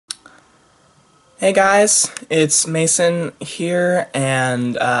Hey guys, it's Mason here,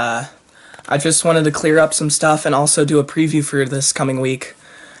 and I just wanted to clear up some stuff and also do a preview for this coming week.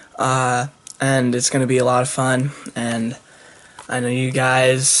 And it's going to be a lot of fun, and I know you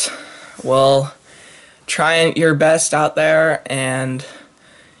guys will try your best out there, and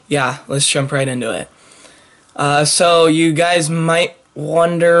yeah, let's jump right into it. So you guys might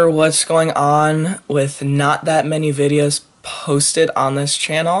wonder what's going on with not that many videos posted on this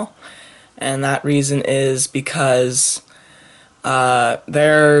channel. And that reason is because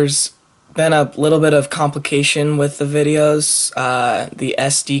there's been a little bit of complication with the videos. The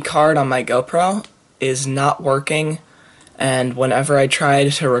SD card on my GoPro is not working, and whenever I try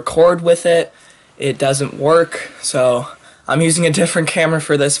to record with it, it doesn't work. So I'm using a different camera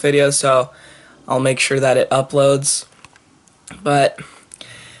for this video, so I'll make sure that it uploads. But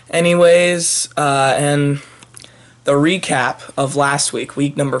anyways, and the recap of last week,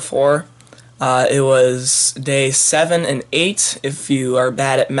 week number 4, it was day 7 and 8 if you are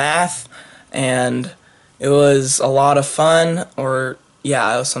bad at math, and it was a lot of fun, or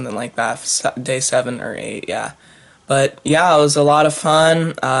yeah, it was something like that, day 7 or 8, yeah. But yeah, it was a lot of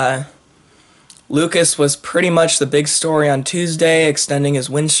fun. Lucas was pretty much the big story on Tuesday, extending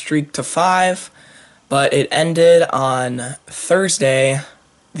his win streak to 5, but it ended on Thursday,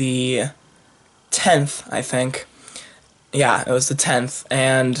 the 10th, I think. Yeah, it was the 10th,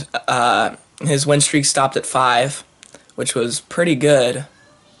 and his win streak stopped at 5, which was pretty good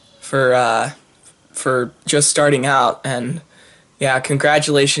for just starting out. And yeah,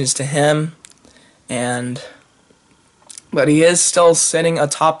 congratulations to him. But he is still sitting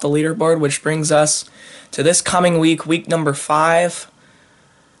atop the leaderboard, which brings us to this coming week, week number 5.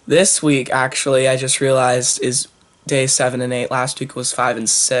 This week, actually, I just realized, is day 7 and 8. Last week was 5 and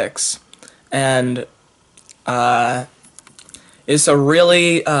 6, and it's a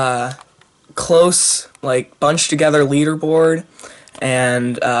really close, like, bunched together leaderboard,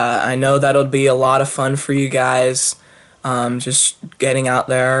 and I know that'll be a lot of fun for you guys, just getting out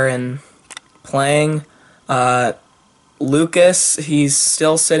there and playing. Lucas, he's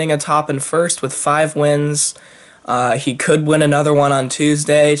still sitting atop in first with 5 wins. He could win another one on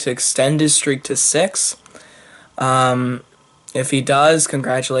Tuesday to extend his streak to 6. If he does,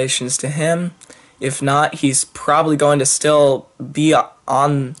 congratulations to him. If not, he's probably going to still be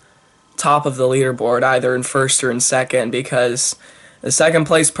on top of the leaderboard, either in first or in second, because the second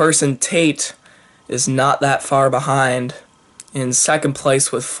place person, Tate, is not that far behind in second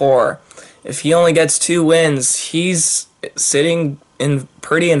place with 4. If he only gets 2 wins, he's sitting in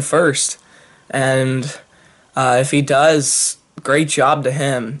pretty in first. And if he does, great job to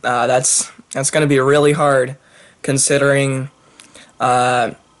him. That's going to be really hard, considering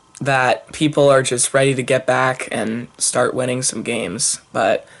that people are just ready to get back and start winning some games.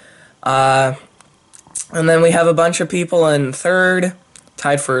 But and then we have a bunch of people in third,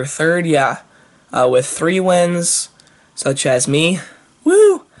 tied for third, yeah, with 3 wins, such as me,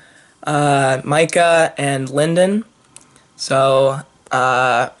 woo, Micah, and Lyndon. So,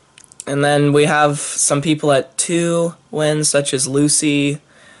 and then we have some people at 2 wins, such as Lucy,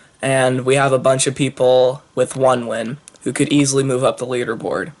 and we have a bunch of people with 1 win who could easily move up the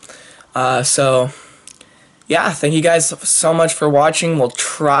leaderboard. So, yeah, thank you guys so much for watching. We'll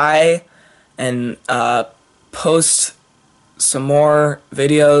try and post some more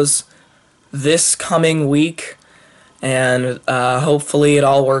videos this coming week, and hopefully it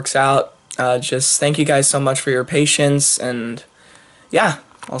all works out. Just thank you guys so much for your patience, and yeah,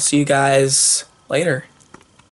 I'll see you guys later.